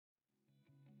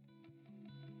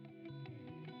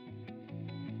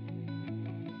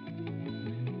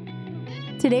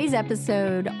Today's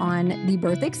episode on the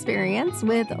birth experience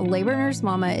with labor nurse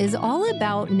mama is all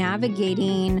about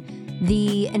navigating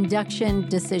the induction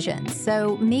decisions.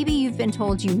 So maybe you've been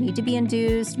told you need to be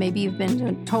induced. Maybe you've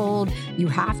been told you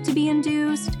have to be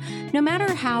induced. No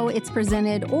matter how it's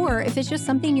presented, or if it's just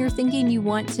something you're thinking you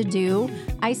want to do,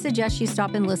 I suggest you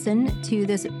stop and listen to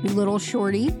this little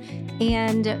shorty.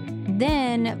 And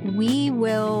then we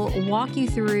will walk you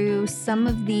through some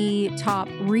of the top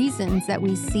reasons that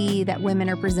we see that women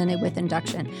are presented with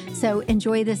induction. So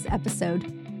enjoy this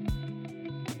episode.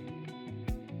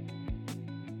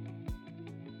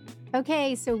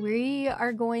 Okay, so we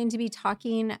are going to be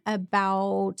talking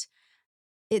about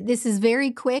this is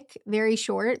very quick, very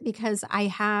short, because I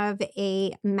have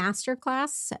a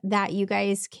masterclass that you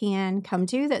guys can come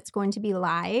to that's going to be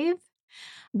live.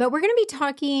 But we're going to be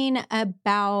talking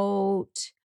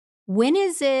about when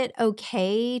is it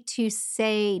okay to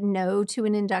say no to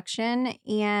an induction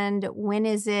and when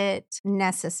is it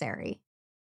necessary?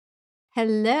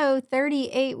 Hello,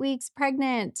 38 weeks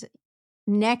pregnant.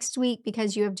 Next week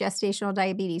because you have gestational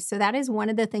diabetes. So that is one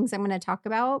of the things I'm going to talk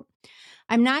about.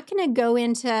 I'm not going to go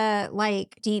into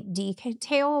like deep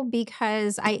detail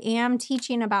because I am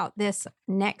teaching about this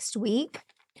next week.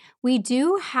 We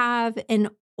do have an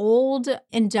old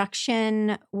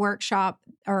induction workshop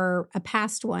or a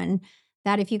past one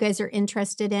that if you guys are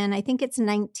interested in, I think it's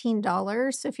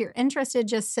 $19. So if you're interested,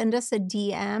 just send us a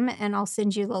DM and I'll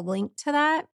send you the link to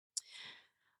that.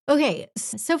 Okay,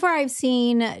 so far I've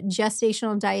seen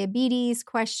gestational diabetes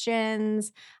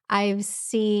questions. I've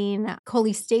seen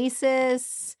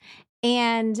cholestasis,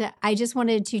 and I just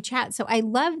wanted to chat. So I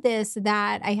love this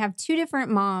that I have two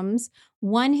different moms,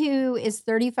 one who is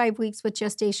 35 weeks with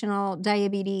gestational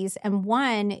diabetes and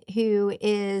one who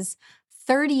is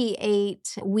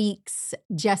 38 weeks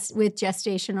just with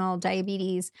gestational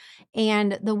diabetes.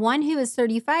 And the one who is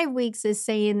 35 weeks is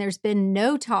saying there's been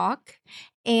no talk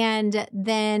and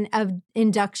then of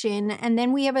induction. And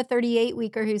then we have a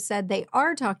 38-weeker who said they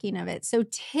are talking of it. So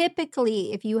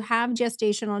typically, if you have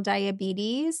gestational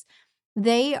diabetes,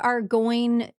 they are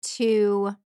going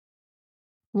to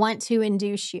want to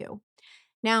induce you.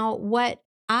 Now, what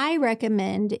I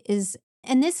recommend is,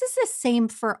 and this is the same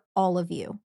for all of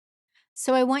you.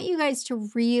 So I want you guys to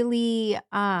really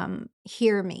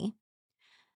hear me.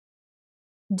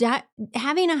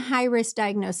 Having a high-risk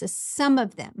diagnosis, some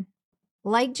of them,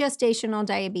 like gestational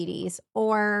diabetes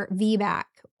or VBAC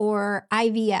or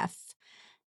IVF,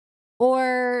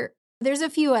 or there's a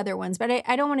few other ones, but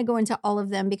I don't want to go into all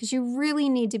of them because you really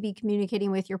need to be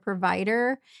communicating with your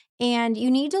provider and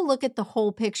you need to look at the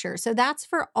whole picture. So that's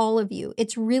for all of you.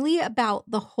 It's really about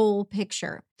the whole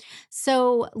picture.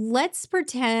 So let's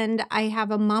pretend I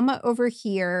have a mama over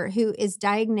here who is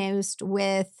diagnosed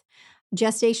with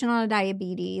gestational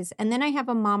diabetes. And then I have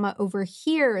a mama over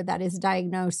here that is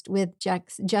diagnosed with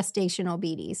gestational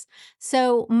diabetes.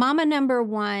 So mama number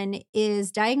one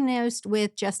is diagnosed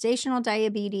with gestational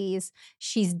diabetes.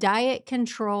 She's diet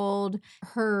controlled.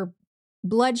 Her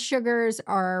blood sugars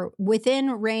are within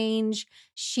range.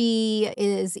 She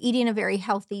is eating a very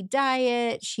healthy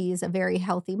diet. She's a very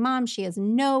healthy mom. She has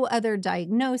no other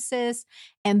diagnosis.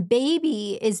 And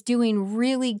baby is doing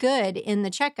really good in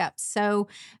the checkups. So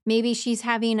maybe she's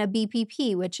having a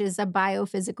BPP, which is a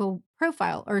biophysical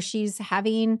profile, or she's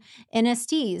having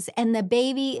NSTs, and the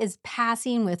baby is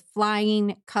passing with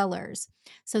flying colors.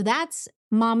 So that's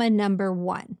mama number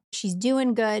one. She's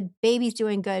doing good, baby's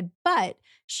doing good, but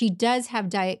she does have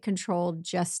diet-controlled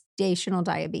gestational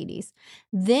diabetes.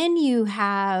 Then you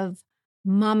have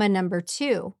mama number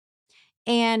two,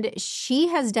 and she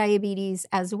has diabetes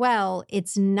as well.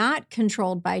 It's not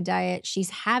controlled by diet. She's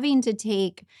having to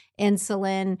take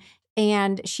insulin,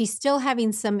 and she's still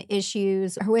having some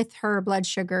issues with her blood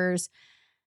sugars.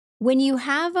 When you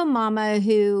have a mama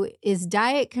who is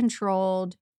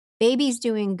diet-controlled, baby's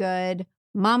doing good,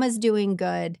 mama's doing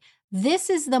good, this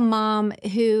is the mom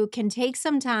who can take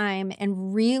some time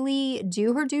and really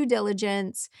do her due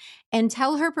diligence and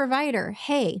tell her provider,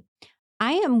 hey,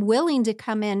 I am willing to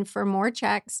come in for more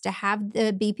checks, to have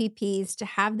the BPPs, to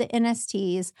have the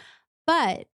NSTs,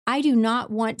 but I do not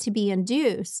want to be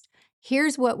induced.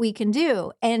 Here's what we can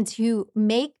do. And to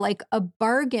make like a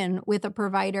bargain with a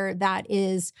provider that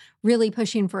is really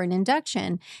pushing for an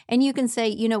induction. And you can say,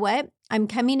 you know what? I'm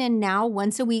coming in now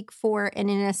once a week for an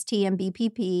NST and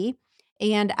BPP.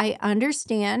 And I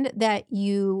understand that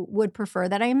you would prefer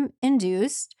that I'm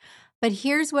induced, but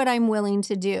here's what I'm willing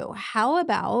to do. How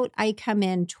about I come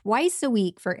in twice a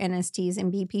week for NSTs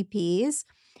and BPPs?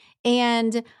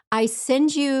 And I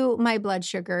send you my blood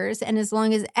sugars. And as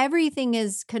long as everything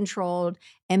is controlled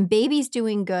and baby's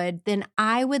doing good, then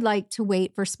I would like to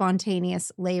wait for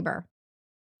spontaneous labor.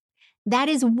 That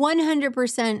is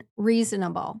 100%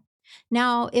 reasonable.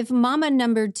 Now, if mama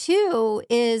number 2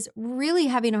 is really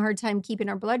having a hard time keeping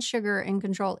her blood sugar in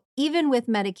control, even with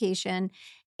medication,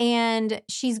 and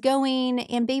she's going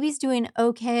and baby's doing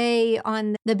okay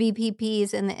on the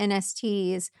BPPs and the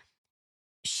NSTs,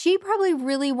 she probably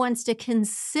really wants to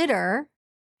consider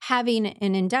having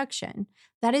an induction.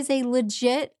 That is a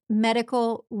legit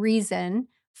medical reason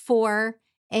for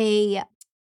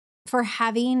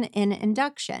having an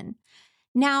induction.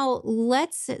 Now,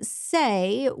 let's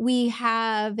say we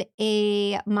have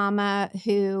a mama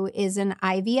who is an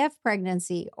IVF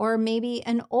pregnancy, or maybe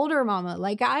an older mama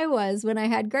like I was when I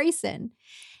had Grayson.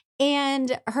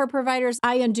 And her providers,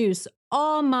 I induce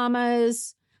all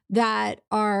mamas that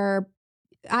are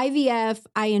IVF,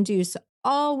 I induce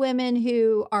all women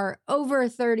who are over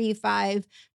 35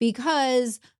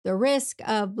 because the risk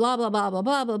of blah, blah, blah, blah,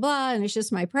 blah, blah, blah. And it's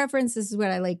just my preference. This is what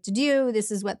I like to do.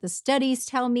 This is what the studies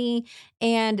tell me.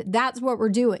 And that's what we're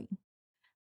doing.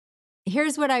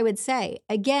 Here's what I would say.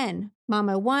 Again,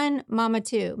 mama 1, mama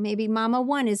 2. Maybe mama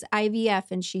 1 is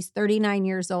IVF and she's 39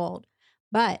 years old,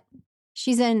 but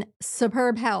she's in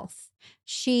superb health.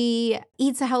 She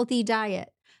eats a healthy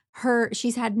diet.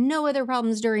 She's had no other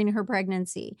problems during her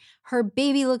pregnancy. Her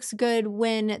baby looks good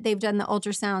when they've done the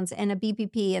ultrasounds and a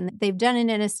BPP and they've done an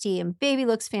NST and baby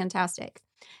looks fantastic.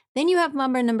 Then you have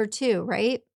mama number 2,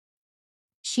 right?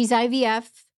 She's IVF.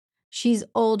 She's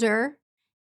older.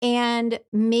 And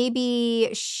maybe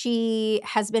she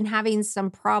has been having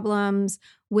some problems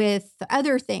with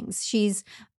other things. She's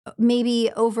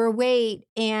maybe overweight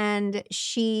and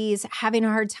she's having a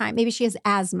hard time. Maybe she has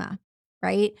asthma,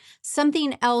 right?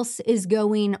 Something else is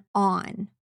going on.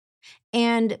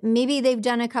 And maybe they've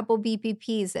done a couple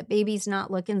BPPs that baby's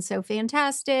not looking so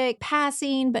fantastic,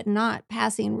 passing, but not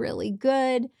passing really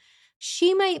good.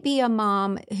 She might be a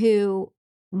mom who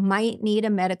might need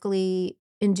a medically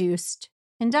induced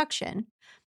induction.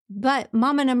 But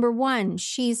mama number 1,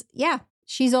 she's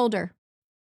older.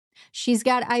 She's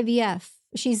got IVF.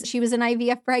 She was an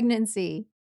IVF pregnancy,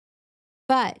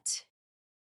 but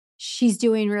she's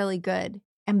doing really good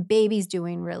and baby's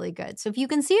doing really good. So if you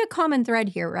can see a common thread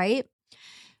here, right?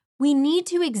 We need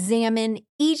to examine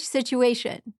each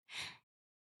situation.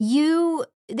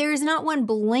 There is not one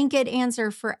blanket answer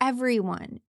for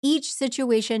everyone. Each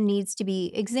situation needs to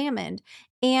be examined.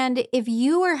 And if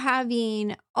you are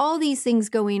having all these things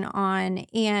going on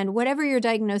and whatever your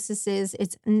diagnosis is,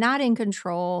 it's not in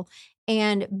control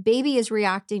and baby is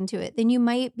reacting to it, then you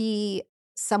might be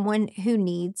someone who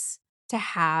needs to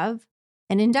have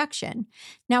an induction.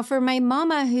 Now, for my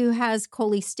mama who has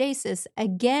cholestasis,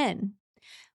 again,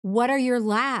 what are your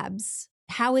labs?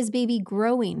 How is baby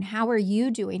growing? How are you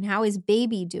doing? How is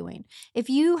baby doing? If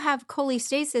you have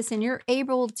cholestasis and you're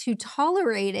able to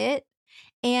tolerate it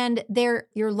and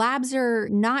your labs are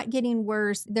not getting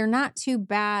worse, they're not too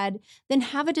bad, then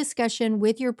have a discussion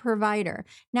with your provider.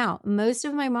 Now, most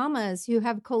of my mamas who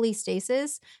have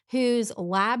cholestasis, whose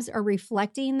labs are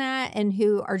reflecting that and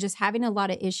who are just having a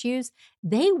lot of issues,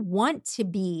 they want to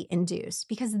be induced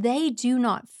because they do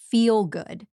not feel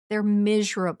good. They're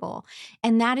miserable.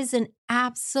 And that is an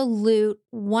absolute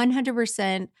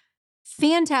 100%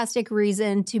 fantastic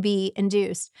reason to be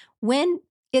induced. When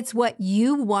it's what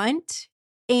you want,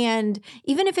 and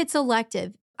even if it's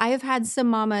elective, I have had some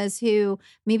mamas who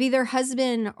maybe their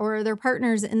husband or their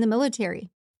partner's in the military,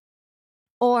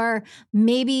 or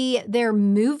maybe they're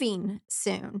moving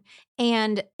soon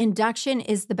and induction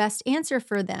is the best answer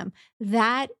for them.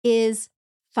 That is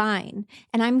fine.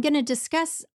 And I'm going to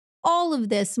discuss all of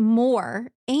this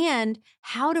more and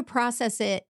how to process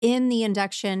it in the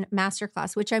induction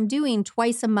masterclass, which I'm doing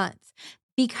twice a month,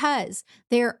 because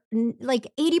they're like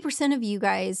 80% of you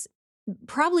guys,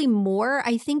 probably more.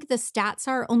 I think the stats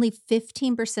are only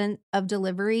 15% of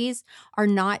deliveries are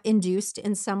not induced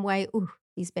in some way. Ooh,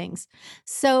 these bangs.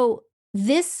 So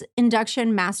this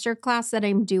induction masterclass that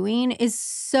I'm doing is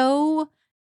so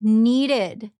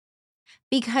needed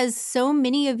because so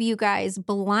many of you guys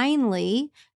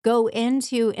blindly go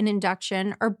into an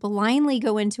induction or blindly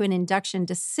go into an induction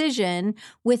decision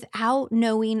without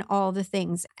knowing all the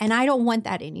things. And I don't want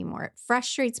that anymore. It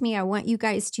frustrates me. I want you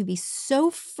guys to be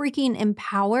so freaking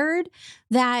empowered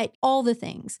that all the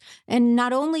things. And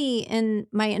not only in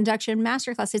my induction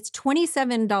masterclass, it's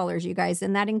 $27, you guys.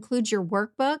 And that includes your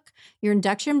workbook, your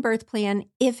induction birth plan.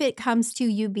 If it comes to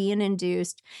you being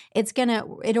induced,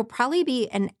 it'll probably be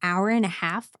an hour and a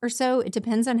half or so. It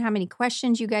depends on how many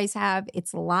questions you guys have.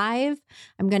 It's live.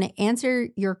 I'm going to answer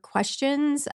your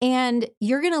questions, and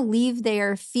you're going to leave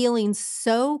there feeling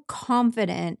so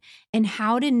confident in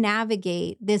how to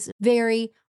navigate this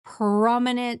very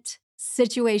prominent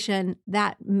situation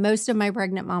that most of my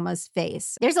pregnant mamas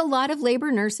face. There's a lot of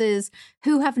labor nurses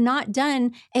who have not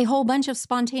done a whole bunch of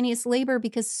spontaneous labor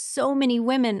because so many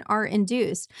women are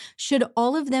induced. Should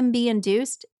all of them be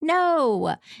induced?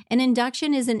 No. An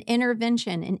induction is an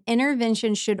intervention. An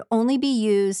intervention should only be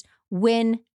used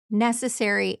when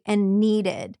necessary and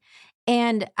needed.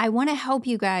 And I want to help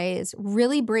you guys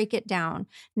really break it down.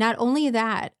 Not only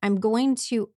that, I'm going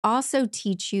to also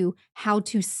teach you how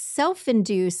to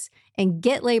self-induce and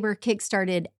get labor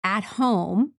kickstarted at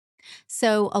home.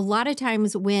 So a lot of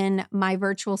times when my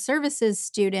virtual services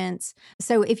students,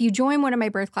 so if you join one of my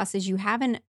birth classes, you have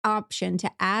an option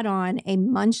to add on a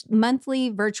monthly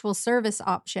virtual service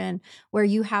option where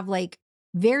you have like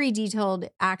very detailed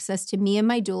access to me and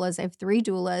my doulas. I have 3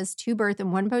 doulas, 2 birth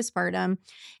and 1 postpartum.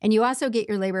 And you also get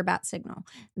your labor bat signal.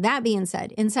 That being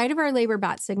said, inside of our labor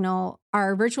bat signal,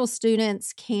 our virtual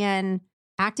students can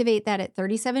activate that at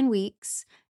 37 weeks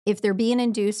if they're being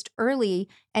induced early,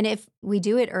 and if we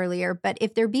do it earlier. But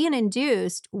if they're being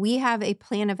induced, we have a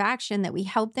plan of action that we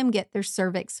help them get their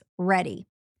cervix ready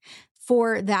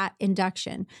for that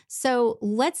induction. So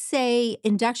let's say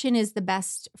induction is the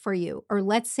best for you, or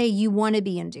let's say you want to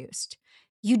be induced.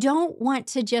 You don't want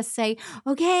to just say,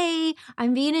 okay,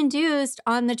 I'm being induced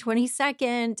on the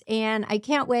 22nd and I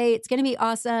can't wait. It's going to be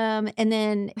awesome. And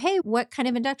then, hey, what kind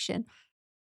of induction?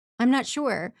 I'm not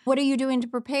sure. What are you doing to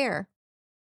prepare?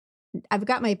 I've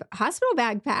got my hospital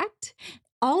bag packed.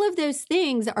 All of those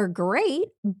things are great,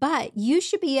 but you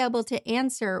should be able to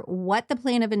answer what the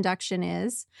plan of induction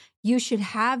is. You should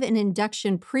have an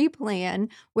induction pre-plan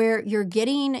where you're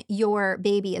getting your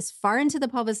baby as far into the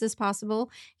pelvis as possible,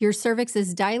 your cervix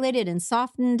is dilated and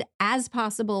softened as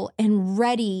possible and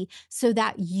ready so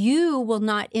that you will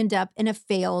not end up in a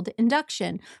failed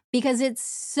induction, because it's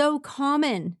so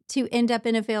common to end up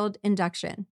in a failed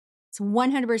induction. It's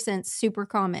 100% super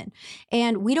common.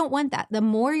 And we don't want that. The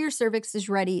more your cervix is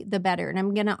ready, the better. And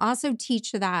I'm going to also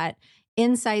teach that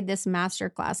inside this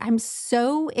masterclass. I'm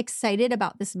so excited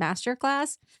about this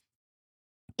masterclass.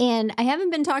 And I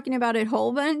haven't been talking about it a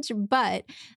whole bunch, but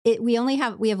we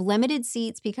have limited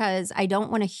seats because I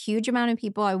don't want a huge amount of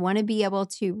people. I want to be able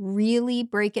to really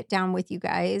break it down with you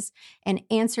guys and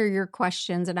answer your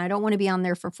questions. And I don't want to be on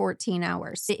there for 14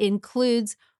 hours. It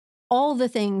includes all the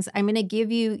things. I'm going to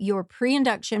give you your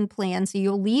pre-induction plan. So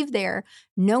you'll leave there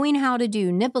knowing how to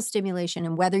do nipple stimulation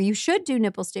and whether you should do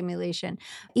nipple stimulation,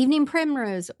 evening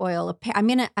primrose oil. I'm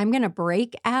going to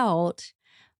break out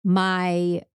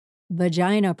my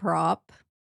vagina prop,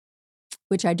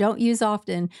 which I don't use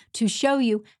often, to show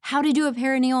you how to do a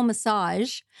perineal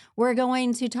massage. We're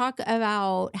going to talk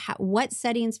about what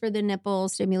settings for the nipple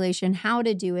stimulation, how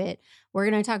to do it. We're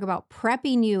going to talk about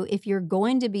prepping you if you're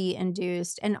going to be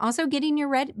induced, and also getting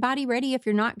your body ready if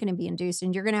you're not going to be induced.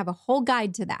 And you're going to have a whole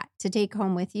guide to that to take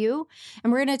home with you.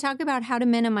 And we're going to talk about how to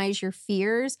minimize your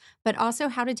fears, but also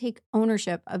how to take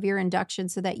ownership of your induction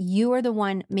so that you are the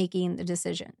one making the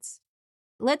decisions.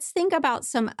 Let's think about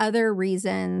some other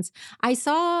reasons. I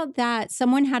saw that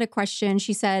someone had a question.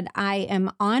 She said, I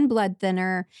am on blood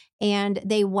thinner and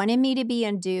they wanted me to be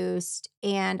induced,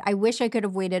 and I wish I could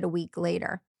have waited a week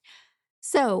later.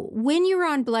 So when you're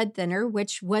on blood thinner,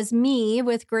 which was me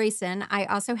with Grayson, I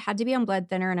also had to be on blood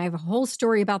thinner, and I have a whole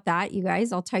story about that, you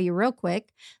guys. I'll tell you real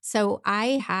quick. So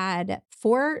I had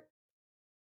 5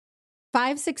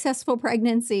 successful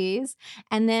pregnancies,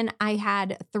 and then I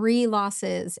had 3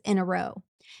 losses in a row.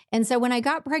 And so when I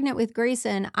got pregnant with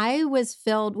Grayson, I was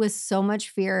filled with so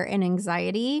much fear and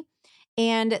anxiety.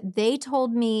 And they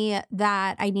told me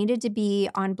that I needed to be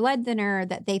on blood thinner,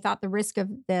 that they thought the risk of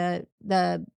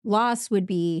the loss would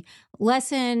be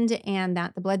lessened and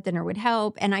that the blood thinner would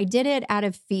help. And I did it out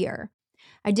of fear.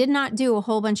 I did not do a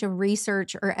whole bunch of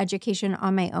research or education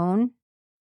on my own.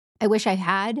 I wish I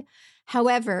had.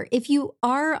 However, if you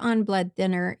are on blood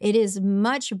thinner, it is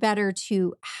much better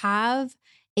to have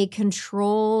a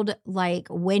controlled, like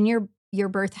when your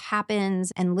birth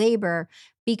happens and labor,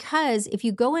 because if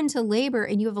you go into labor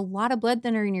and you have a lot of blood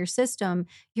thinner in your system,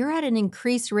 you're at an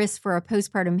increased risk for a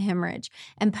postpartum hemorrhage.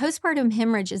 And postpartum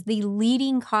hemorrhage is the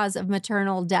leading cause of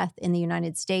maternal death in the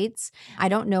United States. I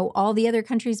don't know all the other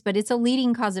countries, but it's a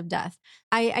leading cause of death.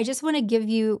 I just want to give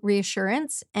you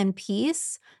reassurance and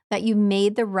peace that you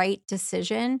made the right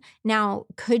decision. Now,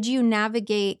 could you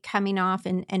navigate coming off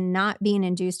and not being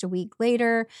induced a week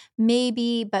later?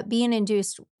 Maybe, but being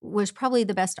induced was probably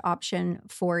the best option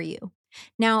for you.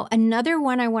 Now, another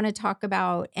one I want to talk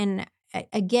about, and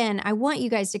again, I want you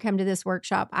guys to come to this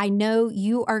workshop. I know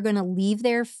you are going to leave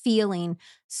there feeling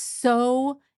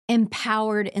so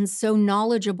empowered and so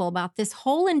knowledgeable about this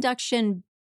whole induction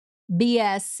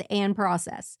BS and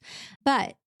process.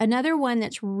 But another one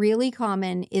that's really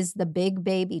common is the big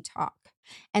baby talk.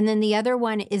 And then the other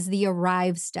one is the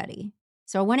Arrive study.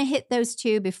 So I want to hit those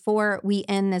two before we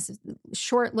end this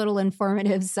short little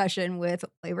informative session with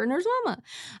Labor Nurse Mama.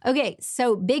 Okay,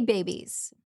 so big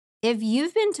babies. If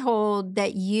you've been told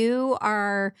that you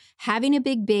are having a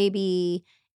big baby,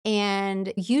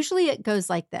 and usually it goes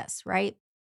like this, right?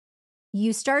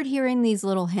 You start hearing these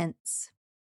little hints.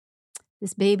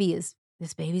 This baby's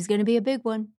going to be a big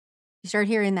one. You start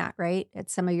hearing that, right? At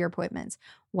some of your appointments.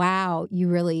 Wow,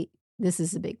 this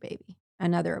is a big baby.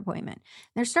 Another appointment.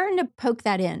 They're starting to poke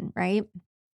that in, right?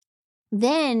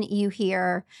 Then you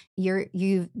hear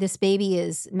this baby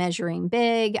is measuring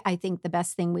big. I think the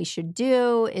best thing we should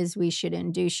do is we should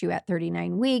induce you at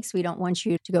 39 weeks. We don't want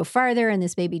you to go farther and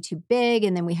this baby too big.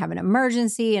 And then we have an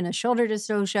emergency and a shoulder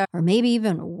dystocia, or maybe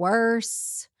even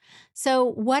worse. So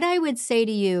what I would say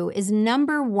to you is,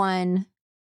 number one,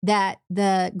 that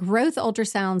the growth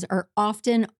ultrasounds are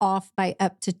often off by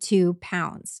up to 2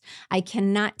 pounds. I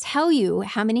cannot tell you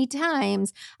how many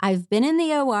times I've been in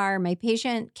the OR. My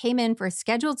patient came in for a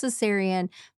scheduled cesarean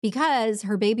because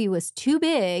her baby was too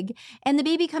big, and the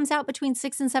baby comes out between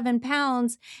 6 and 7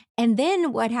 pounds. And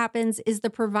then what happens is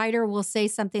the provider will say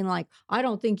something like, I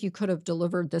don't think you could have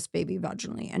delivered this baby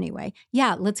vaginally anyway.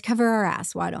 Yeah, let's cover our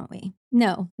ass. Why don't we?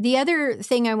 No. The other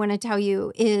thing I want to tell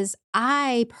you is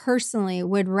I personally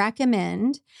would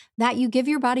recommend that you give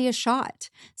your body a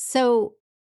shot. So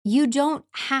you don't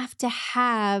have to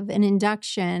have an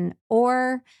induction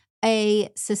or a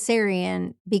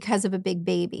cesarean because of a big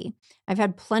baby. I've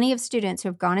had plenty of students who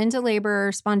have gone into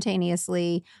labor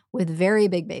spontaneously with very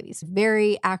big babies,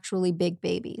 very actually big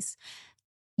babies.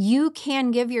 You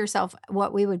can give yourself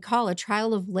what we would call a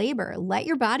trial of labor. Let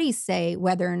your body say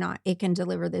whether or not it can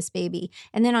deliver this baby.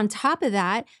 And then on top of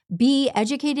that, be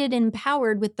educated and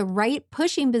empowered with the right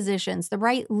pushing positions, the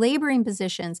right laboring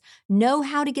positions. Know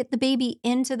how to get the baby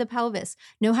into the pelvis.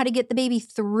 Know how to get the baby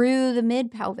through the mid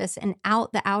pelvis and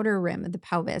out the outer rim of the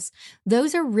pelvis.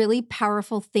 Those are really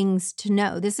powerful things to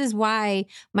know. This is why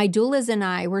my doulas and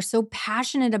I were so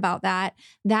passionate about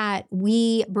that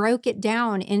we broke it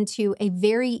down into a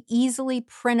very easily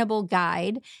printable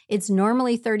guide. It's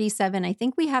normally $37. I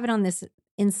think we have it on this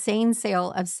insane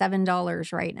sale of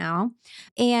 $7 right now.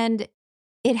 And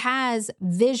it has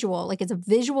visual, like it's a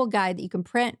visual guide that you can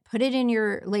print, put it in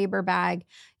your labor bag.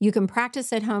 You can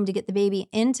practice at home to get the baby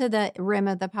into the rim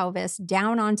of the pelvis,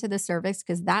 down onto the cervix,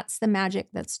 because that's the magic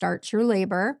that starts your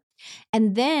labor.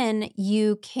 And then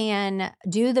you can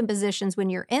do the positions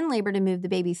when you're in labor to move the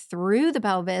baby through the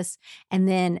pelvis and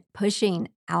then pushing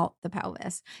out the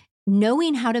pelvis.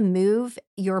 Knowing how to move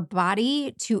your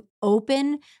body to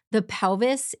open the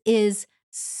pelvis is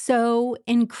so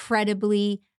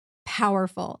incredibly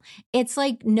powerful. It's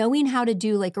like knowing how to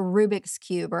do like a Rubik's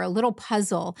Cube or a little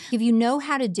puzzle. If you know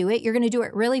how to do it, you're going to do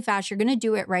it really fast. You're going to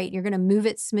do it right. You're going to move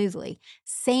it smoothly.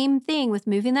 Same thing with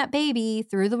moving that baby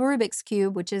through the Rubik's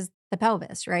Cube, which is the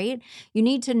pelvis, right? You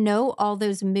need to know all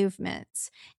those movements.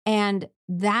 And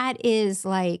that is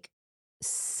like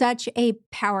such a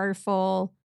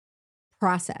powerful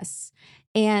process.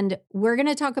 And we're going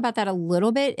to talk about that a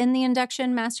little bit in the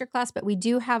induction masterclass, but we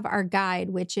do have our guide,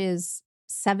 which is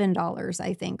 $7,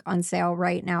 I think, on sale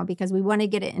right now because we want to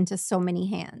get it into so many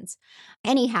hands.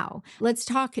 Anyhow, let's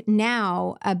talk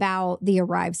now about the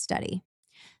Arrive study.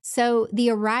 So the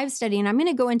Arrive study, and I'm going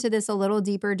to go into this a little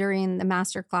deeper during the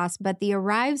masterclass, but the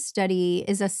Arrive study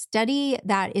is a study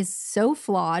that is so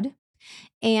flawed,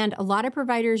 and a lot of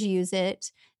providers use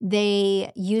it.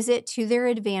 They use it to their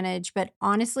advantage, but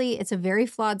honestly, it's a very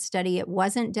flawed study. It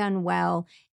wasn't done well,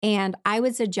 and I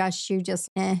would suggest you just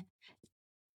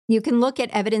You can look at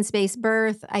evidence-based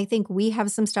birth. I think we have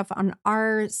some stuff on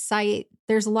our site.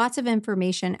 There's lots of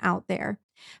information out there.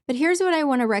 But here's what I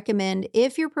want to recommend.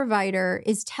 If your provider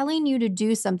is telling you to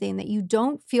do something that you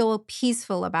don't feel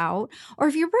peaceful about, or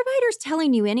if your provider is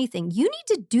telling you anything, you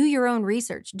need to do your own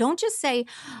research. Don't just say,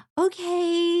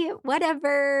 okay,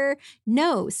 whatever.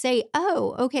 No, say,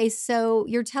 oh, okay, so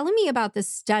you're telling me about this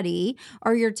study,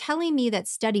 or you're telling me that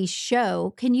studies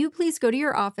show, can you please go to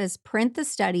your office, print the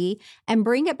study, and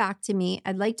bring it back to me?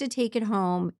 I'd like to take it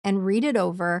home and read it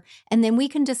over, and then we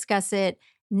can discuss it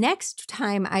next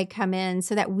time I come in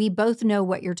so that we both know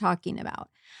what you're talking about.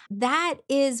 That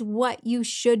is what you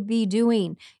should be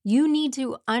doing. You need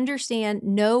to understand,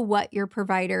 know what your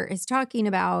provider is talking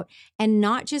about, and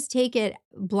not just take it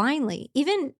blindly.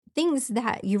 Even things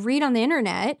that you read on the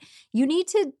internet. You need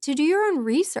to do your own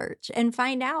research and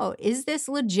find out, is this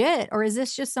legit or is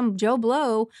this just some Joe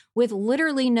Blow with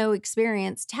literally no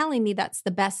experience telling me that's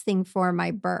the best thing for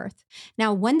my birth?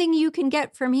 Now, one thing you can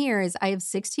get from here is I have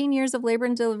 16 years of labor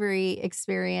and delivery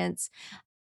experience,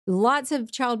 lots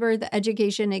of childbirth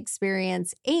education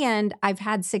experience, and I've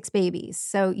had 6 babies.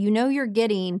 So you're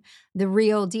getting the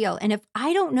real deal. And if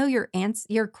I don't know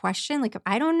your question, like if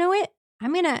I don't know it,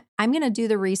 I'm going to do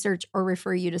the research or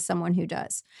refer you to someone who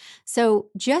does. So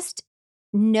just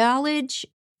knowledge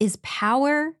is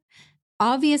power.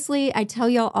 Obviously, I tell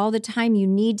y'all all the time, you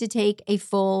need to take a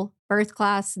full birth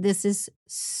class. This is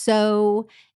so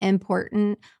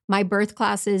important. My birth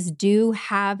classes do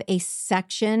have a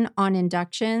section on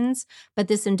inductions, but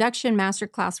this induction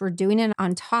masterclass, we're doing it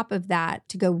on top of that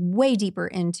to go way deeper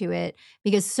into it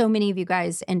because so many of you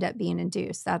guys end up being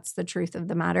induced. That's the truth of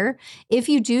the matter. If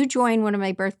you do join one of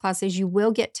my birth classes, you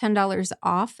will get $10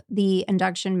 off the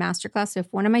induction masterclass. So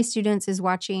if one of my students is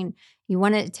watching, you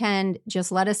want to attend,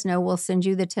 just let us know. We'll send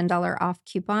you the $10 off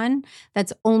coupon.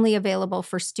 That's only available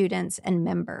for students and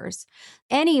members.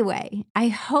 Anyway, I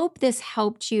hope this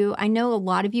helped you. I know a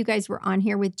lot of you guys were on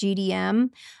here with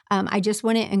GDM. I just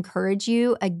want to encourage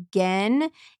you again,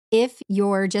 if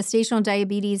your gestational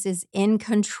diabetes is in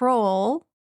control,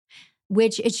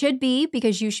 which it should be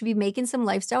because you should be making some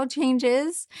lifestyle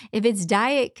changes. If it's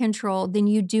diet control, then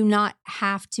you do not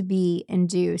have to be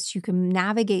induced. You can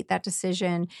navigate that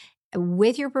decision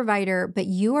with your provider, but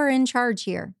you are in charge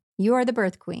here. You are the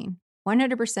birth queen,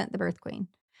 100% the birth queen.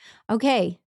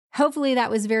 Okay. Hopefully that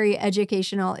was very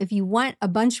educational. If you want a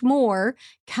bunch more,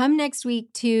 come next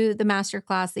week to the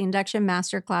masterclass, the induction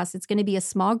masterclass. It's going to be a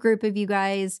small group of you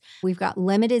guys. We've got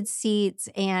limited seats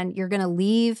and you're going to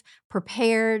leave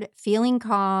prepared, feeling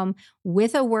calm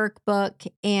with a workbook.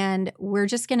 And we're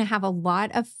just going to have a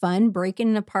lot of fun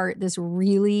breaking apart this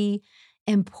really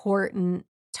important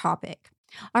topic.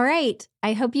 All right.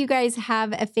 I hope you guys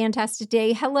have a fantastic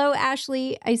day. Hello,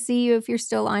 Ashley. I see you if you're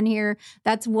still on here.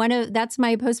 That's my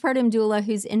postpartum doula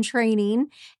who's in training,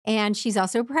 and she's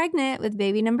also pregnant with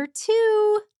baby number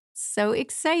 2. So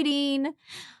exciting.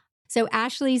 So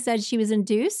Ashley said she was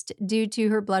induced due to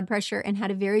her blood pressure and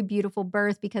had a very beautiful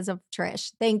birth because of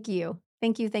Trish. Thank you.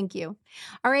 Thank you. Thank you.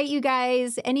 All right, you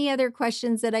guys, any other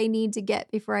questions that I need to get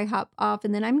before I hop off?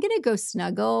 And then I'm going to go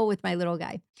snuggle with my little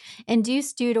guy.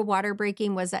 Induced due to water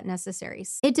breaking, was that necessary?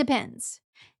 It depends.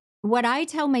 What I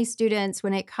tell my students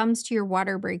when it comes to your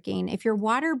water breaking, if your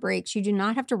water breaks, you do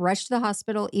not have to rush to the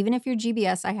hospital. Even if you're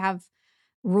GBS, I have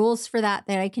rules for that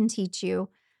I can teach you.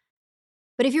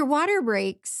 But if your water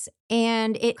breaks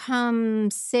and it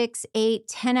comes 6, 8,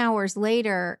 10 hours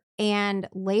later, and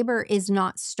labor is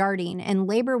not starting, and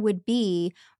labor would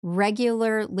be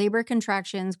regular labor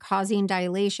contractions causing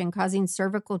dilation, causing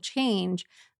cervical change,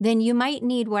 then you might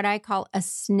need what I call a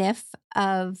sniff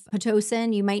of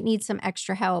Pitocin. You might need some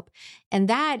extra help. And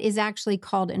that is actually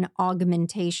called an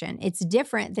augmentation. It's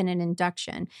different than an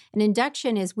induction. An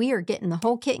induction is we are getting the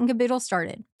whole kit and caboodle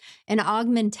started. An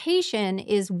augmentation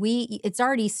is it's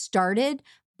already started,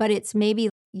 but it's maybe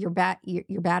your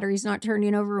battery's not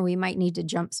turning over. We might need to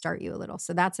jumpstart you a little.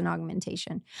 So that's an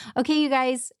augmentation. Okay, you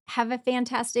guys, have a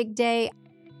fantastic day.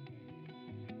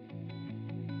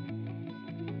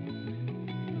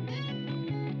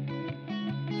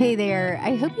 Hey there.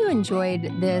 I hope you enjoyed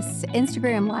this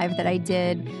Instagram live that I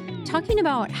did talking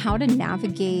about how to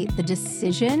navigate the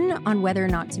decision on whether or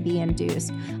not to be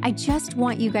induced. I just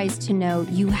want you guys to know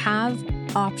you have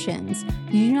options.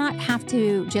 You do not have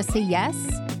to just say yes.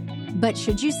 But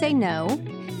should you say no?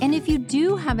 And if you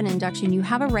do have an induction, you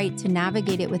have a right to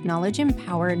navigate it with knowledge and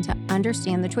power and to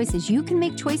understand the choices. You can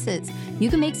make choices, you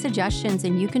can make suggestions,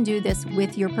 and you can do this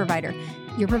with your provider.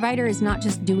 Your provider is not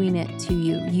just doing it to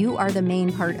you. You are the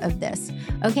main part of this.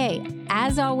 Okay,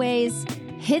 as always,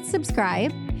 hit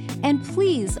subscribe. And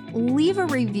please leave a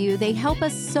review. They help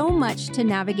us so much to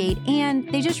navigate,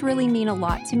 and they just really mean a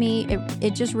lot to me.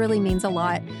 It just really means a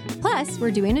lot. Plus, we're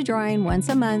doing a drawing once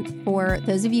a month for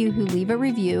those of you who leave a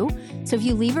review. So if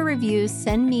you leave a review,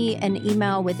 send me an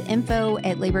email with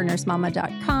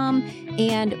info@labornursemama.com,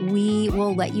 and we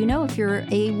will let you know if you're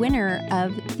a winner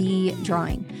of the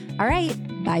drawing. All right,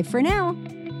 bye for now.